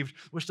received,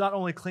 which not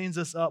only cleans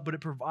us up, but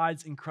it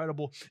provides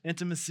incredible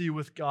intimacy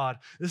with God.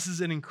 This is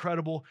an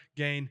incredible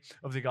gain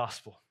of the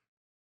gospel.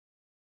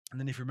 And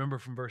then if you remember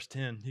from verse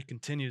 10, he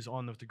continues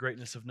on with the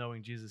greatness of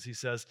knowing Jesus. He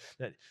says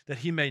that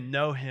he may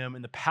know him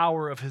in the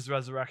power of his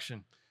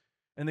resurrection.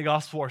 In the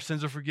gospel, our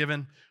sins are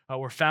forgiven,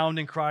 we're found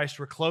in Christ,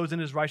 we're clothed in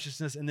his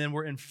righteousness, and then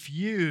we're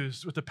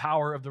infused with the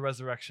power of the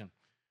resurrection.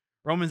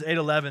 Romans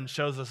 8:11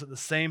 shows us that the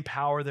same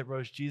power that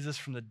rose Jesus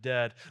from the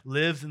dead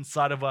lives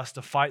inside of us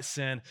to fight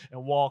sin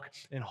and walk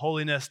in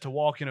holiness, to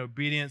walk in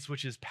obedience,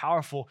 which is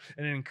powerful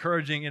and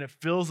encouraging, and it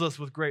fills us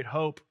with great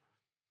hope.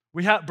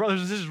 We have,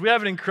 brothers and sisters, we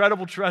have an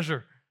incredible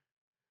treasure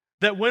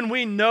that when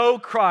we know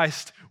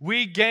Christ,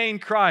 we gain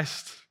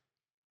Christ.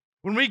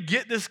 When we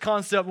get this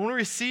concept, when we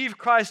receive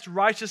Christ's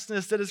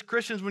righteousness, that as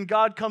Christians, when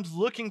God comes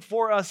looking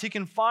for us, he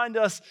can find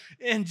us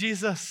in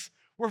Jesus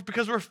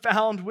because we're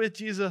found with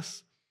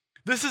Jesus.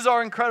 This is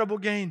our incredible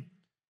gain.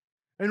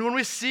 And when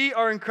we see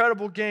our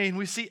incredible gain,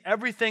 we see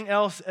everything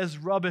else as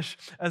rubbish,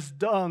 as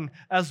dung,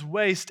 as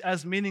waste,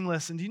 as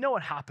meaningless. And do you know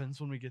what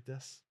happens when we get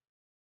this?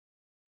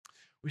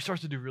 We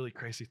start to do really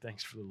crazy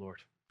things for the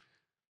Lord.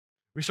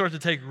 We start to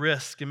take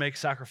risks and make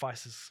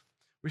sacrifices.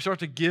 We start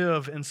to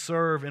give and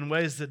serve in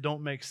ways that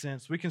don't make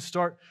sense. We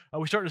start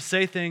to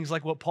say things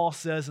like what Paul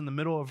says in the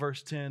middle of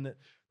verse 10,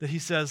 that he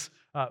says,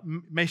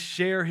 may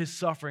share his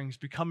sufferings,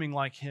 becoming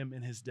like him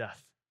in his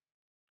death.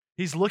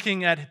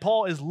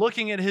 Paul is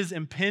looking at his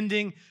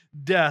impending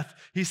death.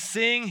 He's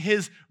seeing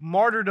his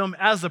martyrdom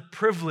as a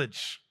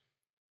privilege.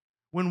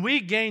 When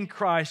we gain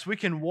Christ, we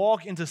can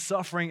walk into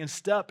suffering and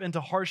step into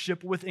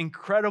hardship with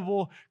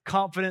incredible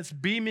confidence,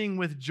 beaming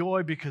with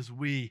joy because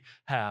we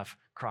have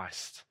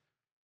Christ.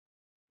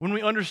 When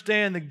we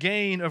understand the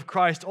gain of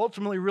Christ,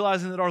 ultimately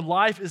realizing that our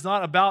life is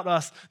not about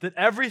us, that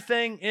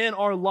everything in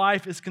our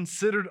life is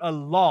considered a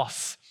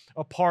loss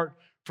apart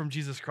from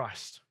Jesus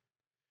Christ.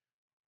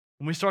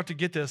 When we start to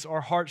get this, our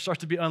hearts start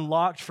to be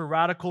unlocked for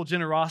radical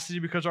generosity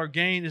because our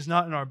gain is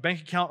not in our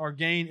bank account, our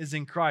gain is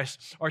in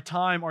Christ. Our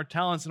time, our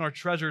talents, and our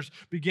treasures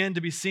begin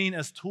to be seen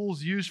as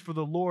tools used for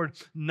the Lord,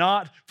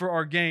 not for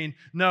our gain,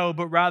 no,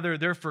 but rather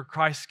they're for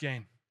Christ's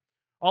gain.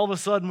 All of a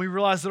sudden, we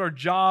realize that our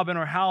job and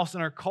our house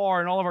and our car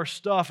and all of our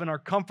stuff and our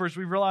comforts,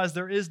 we realize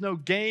there is no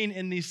gain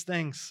in these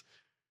things,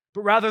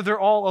 but rather they're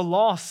all a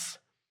loss.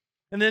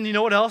 And then you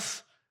know what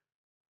else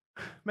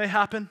may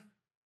happen?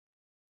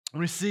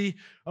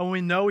 When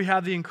we know we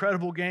have the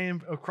incredible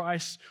gain of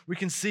Christ, we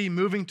can see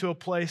moving to a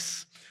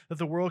place that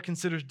the world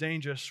considers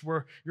dangerous,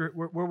 where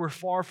we're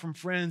far from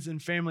friends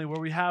and family,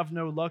 where we have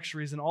no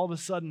luxuries, and all of a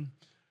sudden,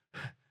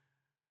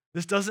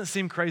 this doesn't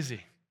seem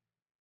crazy.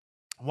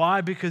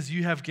 Why? Because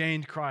you have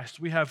gained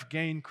Christ. We have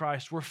gained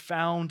Christ. We're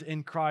found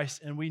in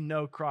Christ, and we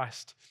know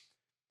Christ.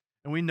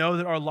 And we know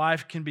that our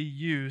life can be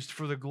used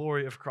for the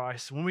glory of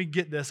Christ. When we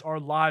get this, our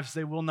lives,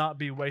 they will not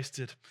be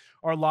wasted.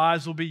 Our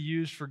lives will be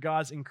used for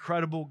God's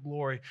incredible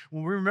glory.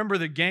 When we remember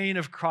the gain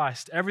of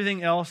Christ,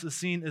 everything else is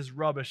seen as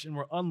rubbish, and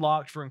we're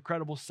unlocked for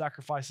incredible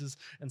sacrifices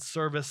and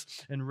service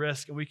and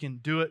risk, and we can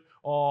do it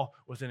all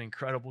with an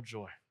incredible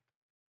joy.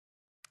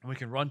 And we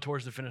can run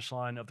towards the finish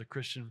line of the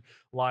Christian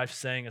life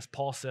saying, as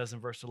Paul says in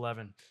verse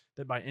 11,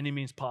 that by any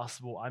means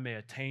possible I may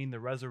attain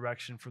the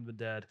resurrection from the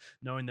dead,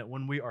 knowing that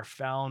when we are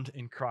found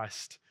in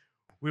Christ,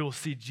 we will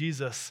see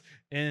Jesus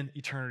in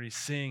eternity,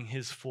 seeing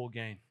his full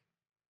gain.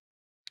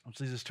 Which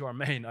leads us to our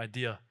main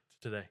idea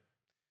today.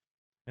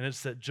 And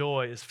it's that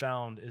joy is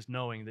found is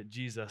knowing that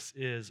Jesus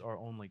is our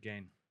only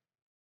gain.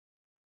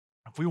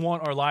 If we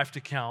want our life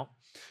to count,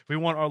 if we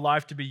want our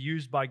life to be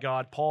used by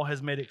God, Paul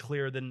has made it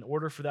clear that in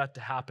order for that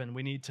to happen,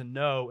 we need to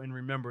know and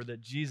remember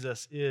that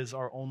Jesus is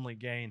our only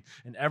gain,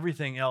 and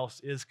everything else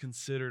is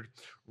considered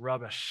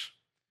rubbish.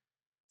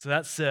 So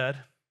that said,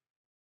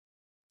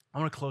 I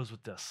want to close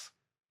with this.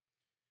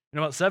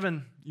 About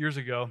 7 years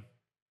ago,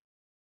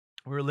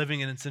 we were living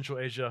in Central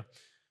Asia,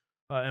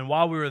 and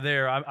while we were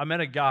there, I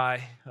met a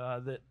guy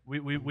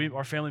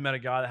our family met a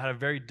guy that had a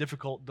very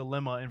difficult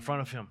dilemma in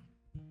front of him.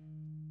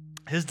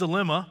 His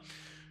dilemma,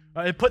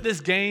 it put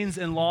this gains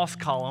and loss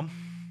column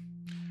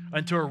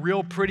into a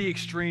real pretty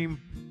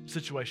extreme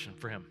situation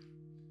for him.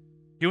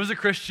 He was a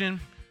Christian,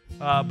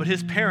 but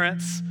his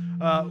parents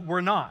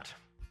were not.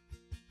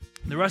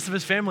 The rest of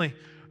his family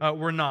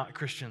were not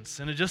Christians.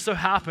 And it just so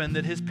happened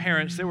that his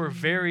parents, they were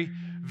very,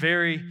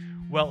 very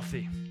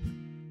wealthy.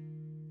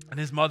 And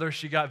his mother,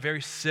 she got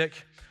very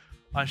sick.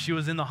 She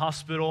was in the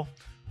hospital.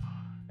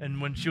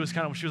 And when she was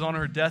on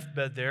her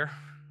deathbed there,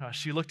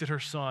 she looked at her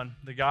son,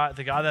 the guy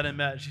that I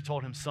met, and she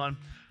told him, "Son,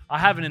 I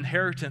have an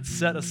inheritance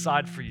set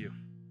aside for you.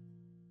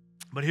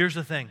 But here's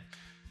the thing.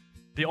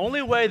 The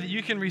only way that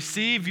you can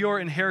receive your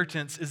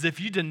inheritance is if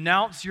you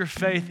denounce your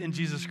faith in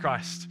Jesus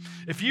Christ.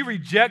 If you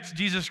reject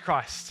Jesus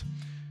Christ."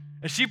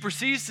 And she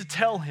proceeds to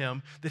tell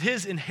him that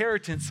his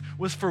inheritance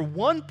was for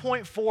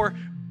 $1.4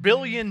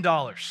 billion.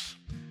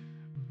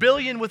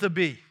 Billion with a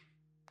B.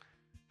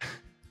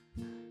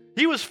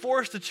 He was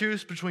forced to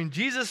choose between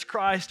Jesus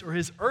Christ or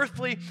his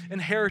earthly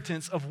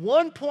inheritance of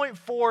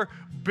 $1.4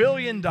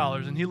 billion.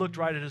 And he looked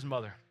right at his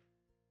mother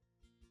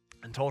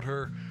and told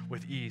her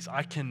with ease,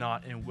 I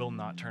cannot and will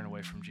not turn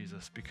away from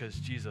Jesus because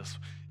Jesus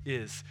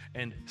is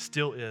and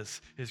still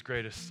is his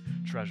greatest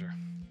treasure.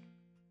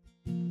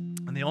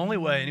 And the only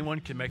way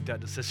anyone can make that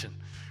decision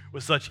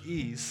with such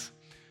ease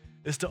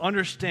is to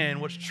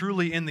understand what's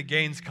truly in the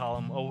gains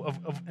column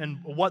and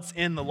what's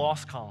in the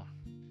loss column.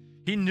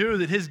 He knew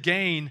that his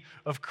gain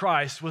of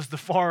Christ was the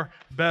far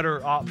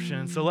better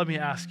option. So let me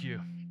ask you,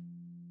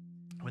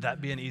 would that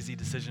be an easy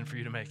decision for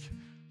you to make?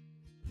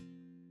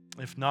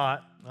 If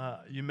not,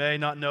 you may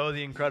not know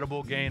the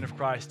incredible gain of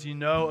Christ. Do you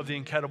know of the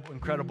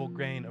incredible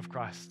gain of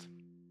Christ?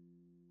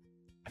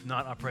 If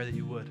not, I pray that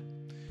you would.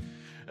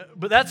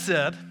 But that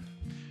said,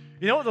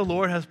 you know what the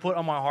Lord has put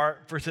on my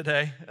heart for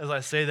today as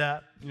I say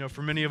that?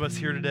 For many of us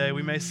here today,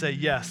 we may say,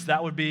 yes,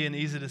 that would be an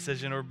easy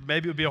decision, or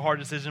maybe it would be a hard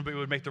decision, but we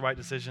would make the right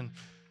decision,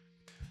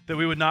 that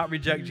we would not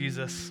reject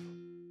Jesus.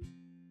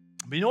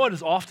 But you know what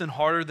is often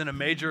harder than a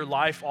major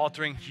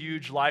life-altering,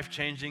 huge,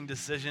 life-changing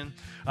decision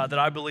that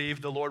I believe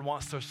the Lord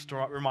wants to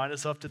remind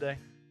us of today?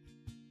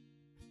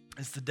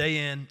 It's the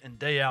day in and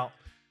day out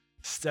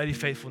steady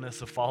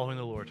faithfulness of following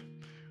the Lord,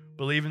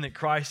 believing that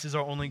Christ is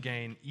our only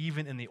gain,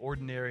 even in the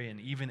ordinary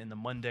and even in the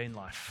mundane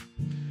life.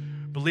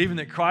 Believing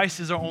that Christ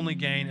is our only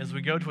gain as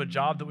we go to a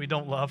job that we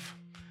don't love,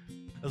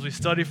 as we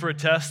study for a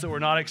test that we're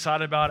not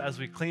excited about, as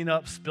we clean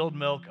up spilled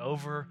milk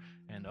over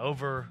and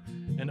over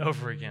and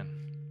over again.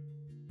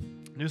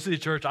 New City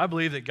Church, I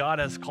believe that God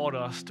has called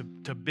us to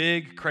do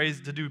big,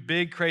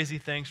 crazy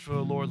things for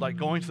the Lord, like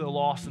going to the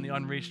lost and the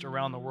unreached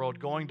around the world,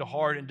 going to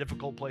hard and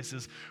difficult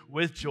places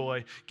with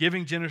joy,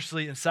 giving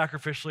generously and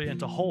sacrificially, and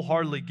to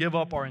wholeheartedly give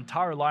up our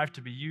entire life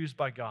to be used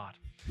by God.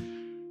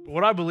 But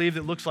what I believe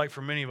it looks like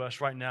for many of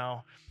us right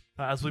now,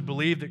 as we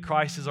believe that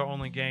Christ is our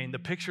only gain, the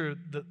picture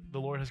that the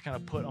Lord has kind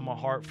of put on my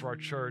heart for our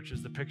church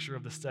is the picture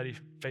of the steady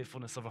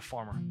faithfulness of a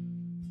farmer.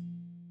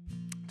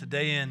 To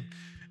day in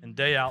and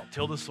day out,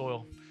 till the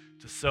soil,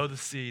 to sow the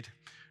seed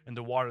and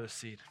to water the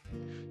seed,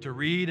 to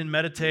read and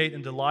meditate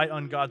and delight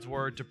on God's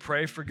word, to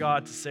pray for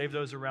God to save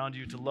those around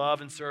you, to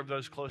love and serve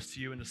those close to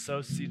you, and to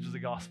sow seeds of the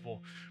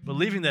gospel,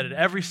 believing that at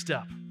every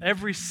step,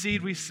 every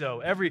seed we sow,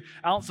 every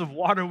ounce of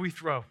water we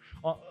throw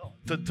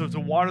to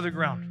water the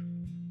ground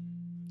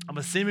of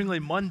a seemingly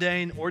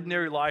mundane,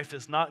 ordinary life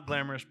that's not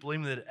glamorous,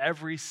 believing that at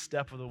every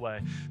step of the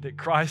way that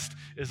Christ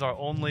is our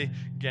only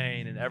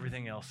gain and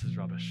everything else is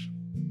rubbish.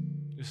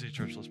 New City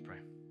Church, let's pray.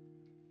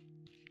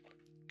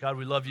 God,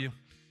 we love you.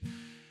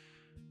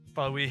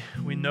 Father,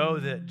 we know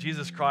that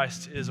Jesus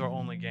Christ is our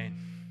only gain.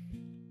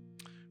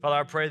 Father,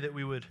 I pray that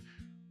we would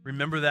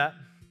remember that.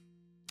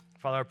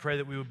 Father, I pray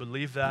that we would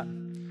believe that.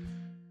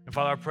 And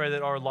Father, I pray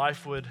that our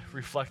life would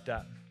reflect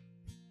that.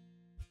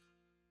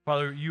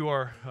 Father,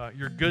 you're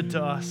good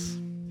to us.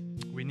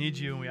 We need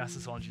you, and we ask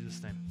this all in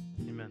Jesus' name.